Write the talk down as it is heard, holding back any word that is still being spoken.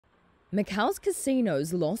Macau's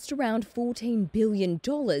casinos lost around $14 billion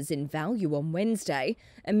in value on Wednesday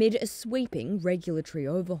amid a sweeping regulatory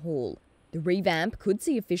overhaul. The revamp could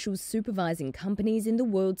see officials supervising companies in the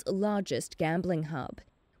world's largest gambling hub.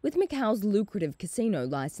 With Macau's lucrative casino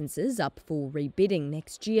licenses up for rebidding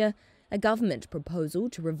next year, a government proposal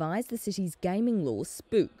to revise the city's gaming law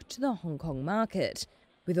spooked the Hong Kong market,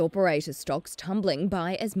 with operator stocks tumbling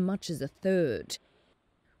by as much as a third.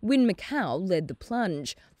 Wynn Macau led the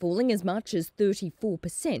plunge, falling as much as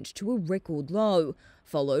 34% to a record low,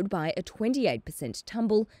 followed by a 28%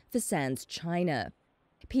 tumble for Sands China.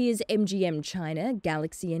 Peers MGM China,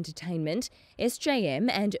 Galaxy Entertainment, SJM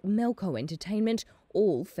and Melco Entertainment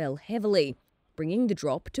all fell heavily, bringing the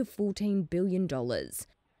drop to $14 billion.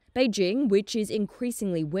 Beijing, which is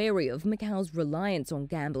increasingly wary of Macau's reliance on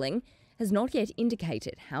gambling, has not yet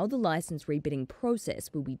indicated how the license rebidding process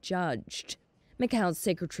will be judged. Macau's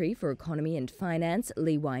Secretary for Economy and Finance,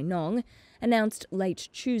 Li Wai-nong, announced late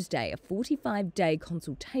Tuesday a 45-day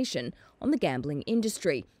consultation on the gambling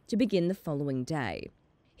industry to begin the following day.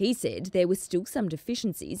 He said there were still some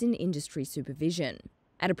deficiencies in industry supervision.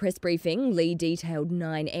 At a press briefing, Li detailed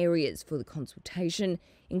 9 areas for the consultation,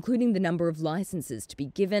 including the number of licenses to be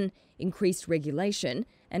given, increased regulation,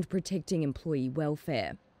 and protecting employee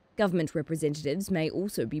welfare. Government representatives may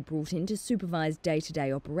also be brought in to supervise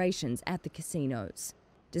day-to-day operations at the casinos.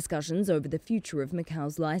 Discussions over the future of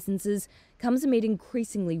Macau's licenses comes amid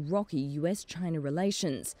increasingly rocky US-China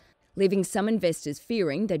relations, leaving some investors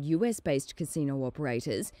fearing that US-based casino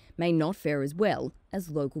operators may not fare as well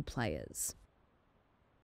as local players.